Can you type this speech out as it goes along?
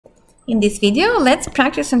In this video, let's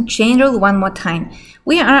practice on chain rule one more time.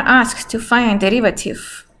 We are asked to find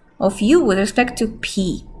derivative of u with respect to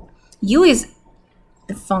p. U is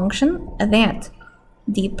the function that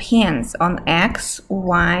depends on x,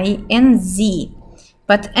 y, and z.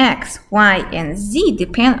 But x, y, and z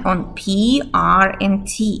depend on p, r, and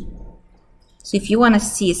t. So if you want to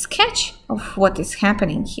see a sketch of what is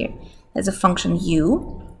happening here, there's a function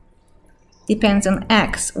u depends on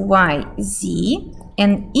x, y, z,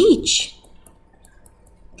 and each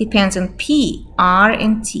depends on p, r,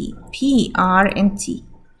 and t, p, r, and t,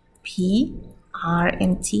 p, r,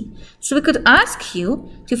 and t. So we could ask you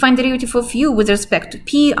to find the derivative of u with respect to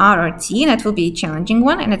p, r, or t, and that will be a challenging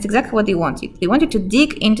one, and that's exactly what they wanted. They wanted to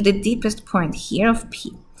dig into the deepest point here of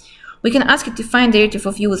p. We can ask you to find the derivative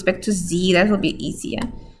of u with respect to z, that will be easier,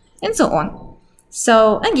 and so on.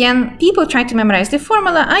 So again, people try to memorize the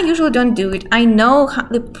formula. I usually don't do it. I know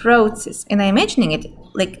the process, and I'm imagining it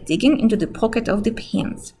like digging into the pocket of the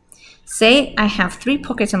pants. Say I have 3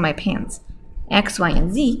 pockets on my pants, x, y,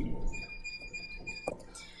 and z.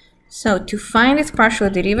 So to find its partial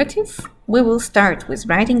derivative, we will start with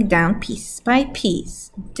writing down piece by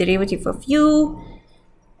piece. Derivative of u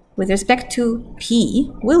with respect to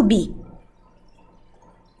p will be,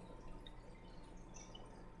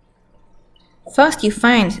 first you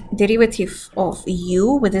find derivative of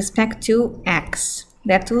u with respect to x.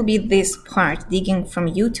 That will be this part, digging from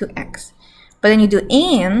u to x. But then you do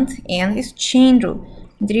and is chain rule.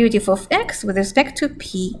 Derivative of x with respect to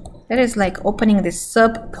p. That is like opening the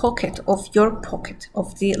sub-pocket of your pocket,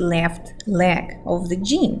 of the left leg of the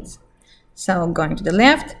jeans. So going to the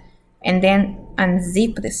left, and then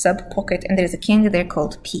unzip the sub-pocket, and there's a candy there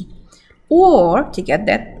called p. Or, to get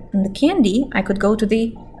that in the candy, I could go to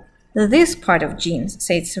this part of jeans,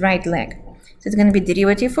 say it's right leg. So it's going to be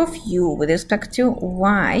derivative of u with respect to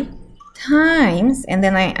y times, and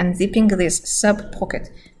then I unzipping this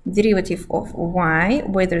sub-pocket, derivative of y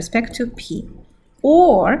with respect to p.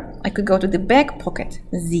 Or I could go to the back pocket,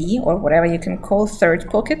 z, or whatever you can call third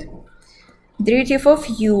pocket, derivative of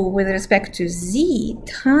u with respect to z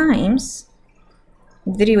times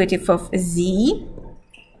derivative of z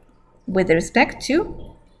with respect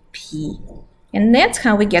to p. And that's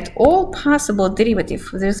how we get all possible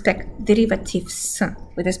derivatives with respect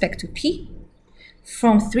to p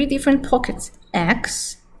from 3 different pockets,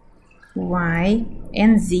 x, y,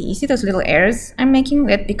 and z. You see those little errors I'm making?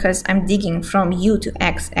 That because I'm digging from u to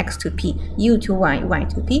x, x to p, u to y, y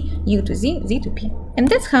to p, u to z, z to p. And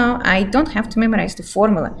that's how I don't have to memorize the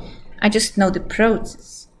formula. I just know the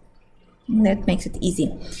process. That makes it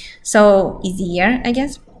easy. So easier, I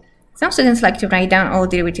guess. Some students like to write down all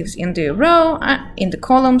derivatives in the row, in the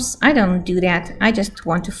columns. I don't do that. I just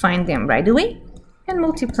want to find them right away and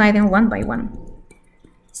multiply them one by one.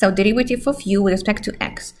 So derivative of u with respect to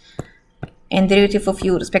x, and derivative of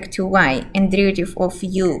u with respect to y, and derivative of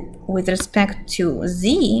u with respect to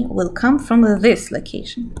z will come from this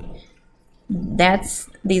location.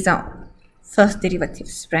 These are first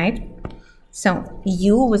derivatives, right? So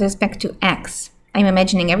u with respect to x, I'm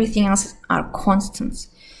imagining everything else are constants.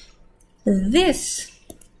 This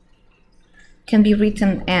can be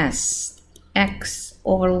written as x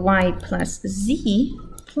over y plus z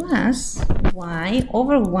plus y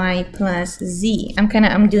over y plus z.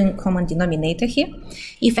 I'm doing common denominator here.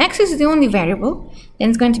 If x is the only variable, then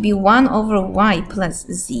it's going to be 1 over y plus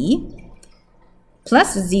z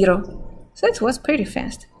plus 0. So it was pretty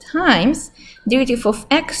fast. Times derivative of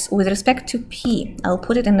x with respect to p. I'll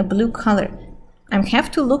put it in the blue color. I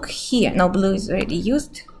have to look here. No, blue is already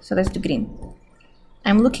used, so let's do green.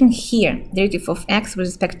 I'm looking here. Derivative of x with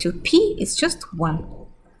respect to p is just 1.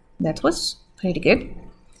 That was pretty good.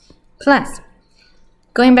 Plus,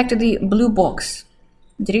 going back to the blue box,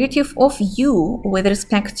 derivative of u with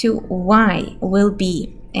respect to y will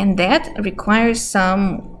be, and that requires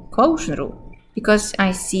some quotient rule, because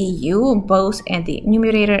I see u both at the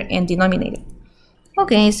numerator and denominator.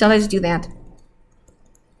 Okay, so let's do that.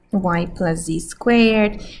 Y plus z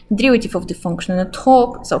squared, derivative of the function on the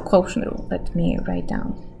top, so quotient rule. Let me write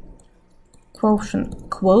down quotient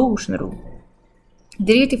rule.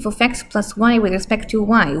 Derivative of x plus y with respect to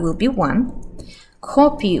y will be 1.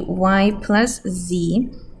 Copy y plus z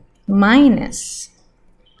minus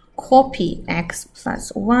copy x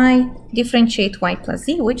plus y, differentiate y plus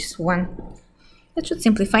z, which is 1. That should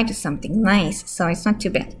simplify to something nice, so it's not too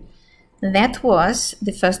bad. That was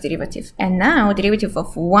the first derivative. And now derivative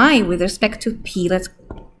of y with respect to p, let's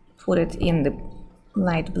put it in the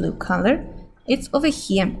light blue color. It's over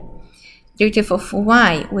here. Derivative of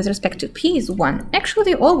y with respect to p is 1. Actually,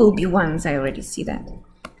 they all will be 1s, I already see that.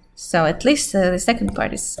 So at least the second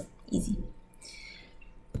part is easy.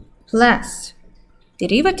 plus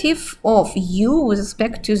derivative of u with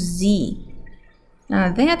respect to z.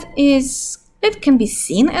 That can be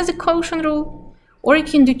seen as a quotient rule, or you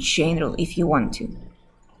can do chain rule if you want to.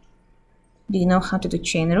 Do you know how to do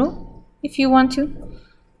chain rule? If you want to,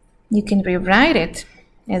 you can rewrite it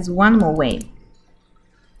as one more way.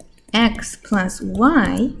 X plus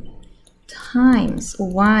y times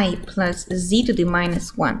y plus z to the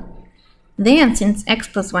minus 1. Then, since x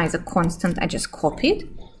plus y is a constant, I just copy it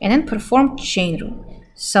and then perform chain rule.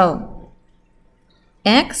 So,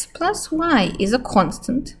 x plus y is a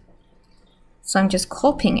constant. So I'm just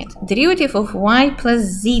copying it. Derivative of y plus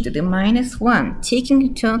z to the minus 1, taking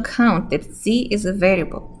into account that z is a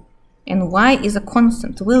variable and y is a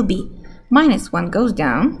constant, will be minus 1 goes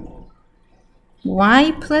down,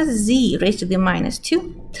 y plus z raised to the minus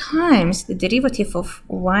 2 times the derivative of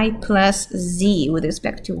y plus z with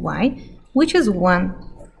respect to y, which is 1.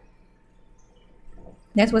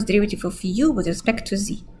 That was derivative of u with respect to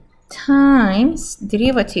z, times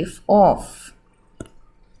derivative of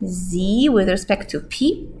z with respect to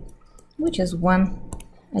p, which is 1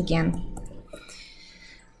 again.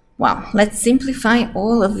 Wow, let's simplify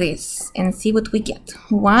all of this and see what we get.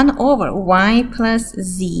 1 over y plus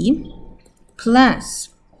z plus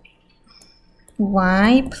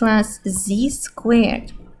y plus z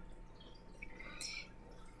squared.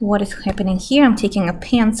 What is happening here? I'm taking a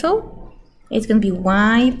pencil. It's going to be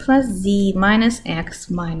y plus z minus x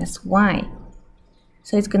minus y.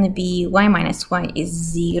 So it's going to be y minus y is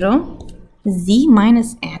 0, z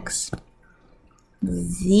minus x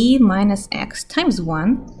times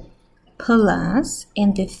 1 plus,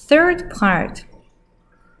 and the third part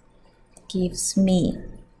gives me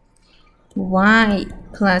y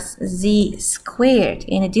plus z squared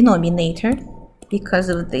in a denominator because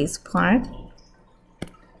of this part,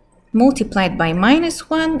 multiplied by minus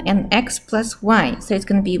 1 and x plus y. So it's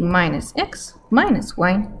going to be minus x minus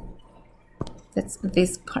y. That's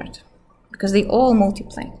this part, because they all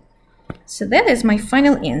multiplied. So that is my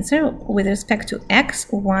final answer with respect to x,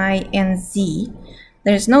 y, and z.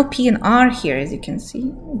 There's no p and r here, as you can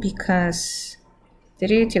see, because the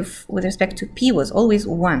derivative with respect to p was always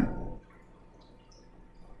 1.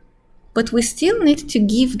 But we still need to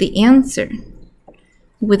give the answer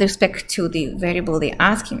with respect to the variable they're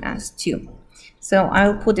asking us to. So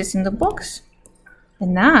I'll put this in the box,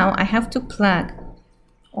 and now I have to plug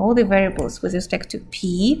all the variables with respect to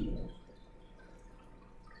p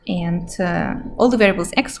and all the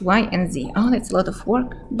variables x, y, and z. Oh, that's a lot of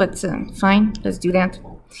work, but fine, let's do that.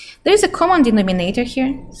 There is a common denominator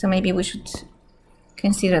here, so maybe we should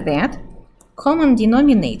consider that. Common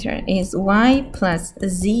denominator is y plus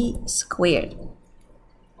z squared.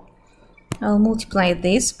 I'll multiply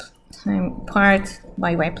this part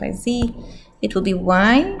by y plus z. It will be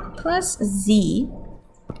y plus z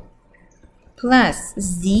plus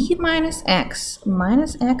z minus x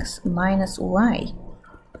minus y.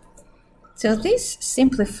 So this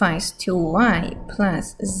simplifies to y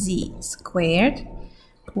plus z squared.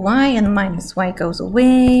 Y and minus y goes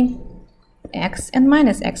away. X and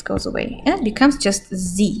minus x goes away. And it becomes just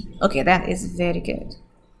z. Okay, that is very good.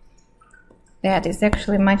 That is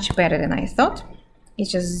actually much better than I thought.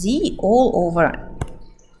 It's just z all over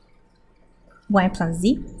y plus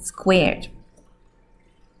z squared.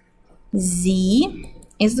 Z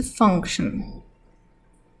is the function,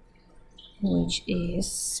 which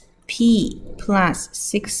is p plus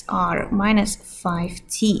 6r minus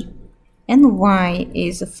 5t, and y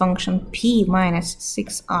is a function p minus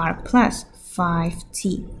 6r plus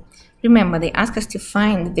 5t. Remember, they ask us to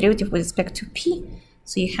find the derivative with respect to p,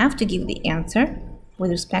 so you have to give the answer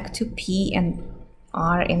with respect to p and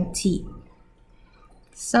r and t.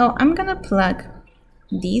 So I'm gonna plug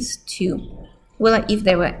these two. Well, if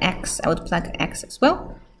there were x, I would plug x as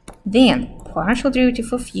well. Then partial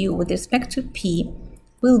derivative of u with respect to p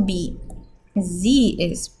will be z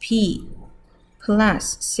is p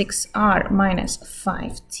plus 6r minus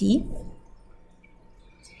 5t,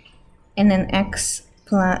 and then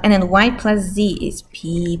y plus z is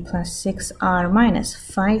p plus 6r minus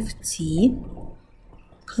 5t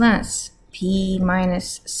plus p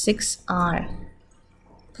minus 6r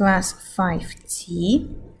plus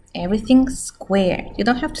 5t. Everything squared. You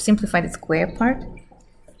don't have to simplify the square part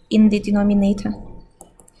in the denominator,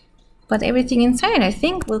 but everything inside, I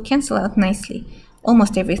think, will cancel out nicely.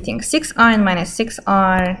 Almost everything. 6r and minus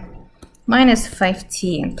 6r minus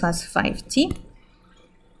 5t and plus 5t.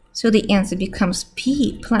 So the answer becomes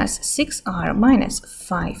p plus 6r minus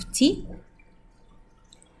 5t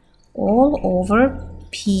all over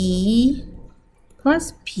p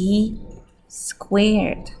plus p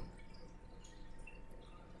squared,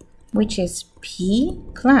 which is p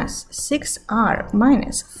plus 6r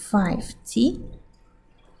minus 5t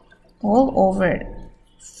all over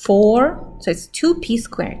 4, so it's 2p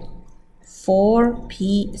squared,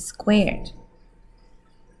 4p squared.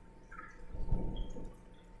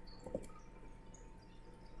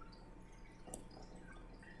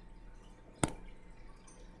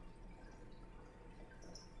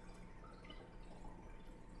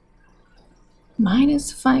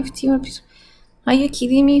 Minus 5t or p. Are you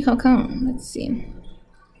kidding me? How come? Let's see.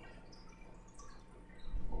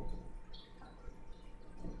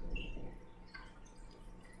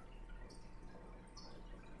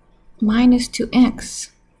 Minus 2x.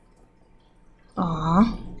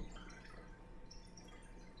 Ah,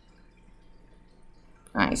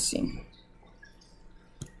 I see.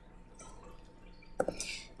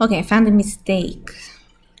 Okay, I found a mistake.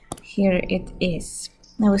 Here it is.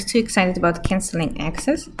 I was too excited about canceling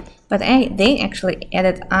x's, but they actually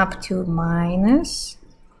added up to minus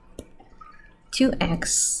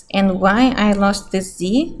 2x. And why I lost this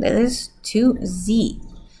z? That is 2z.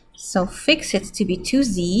 So fix it to be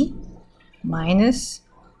 2z minus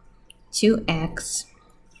 2x.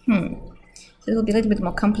 So it will be a little bit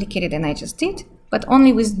more complicated than I just did, but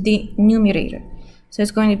only with the numerator. So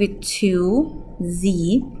it's going to be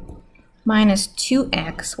 2z minus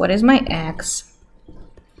 2x. What is my x?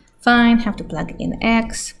 Fine, have to plug in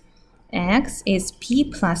x. X is p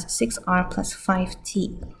plus 6r plus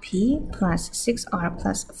 5t. P plus 6r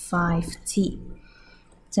plus 5t.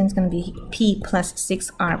 So it's going to be p plus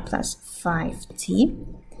 6r plus 5t.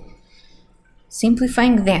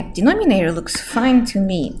 Simplifying that, denominator looks fine to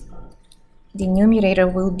me. The numerator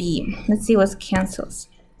will be, let's see what cancels.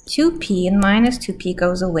 2p and minus 2p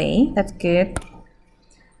goes away. That's good.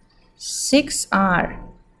 6r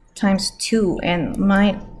times 2 and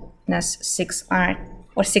minus 6r,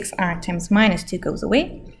 or 6r times minus 2 goes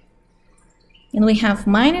away. And we have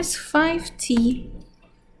minus 5t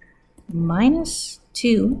minus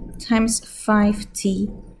 2 times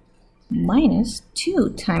 5t minus 2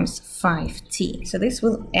 times 5t. So this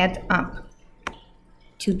will add up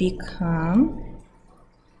to become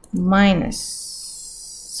minus,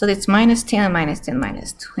 so that's minus 10 and minus 10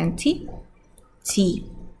 minus 20t.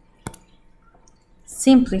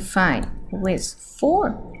 Simplify with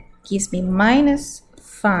 4 gives me minus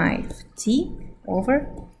 5t over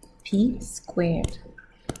p squared.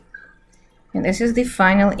 And this is the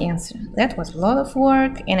final answer. That was a lot of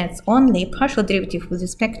work, and it's only partial derivative with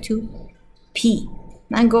respect to p.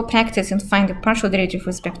 Now go practice and find the partial derivative with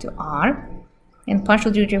respect to r and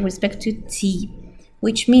partial derivative with respect to t,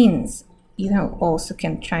 which means you also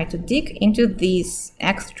can try to dig into these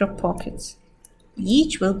extra pockets.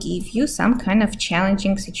 Each will give you some kind of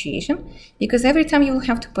challenging situation, because every time you will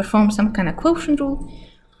have to perform some kind of quotient rule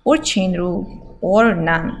or chain rule or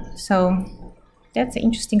none. So that's an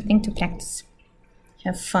interesting thing to practice.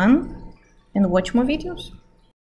 Have fun and watch more videos.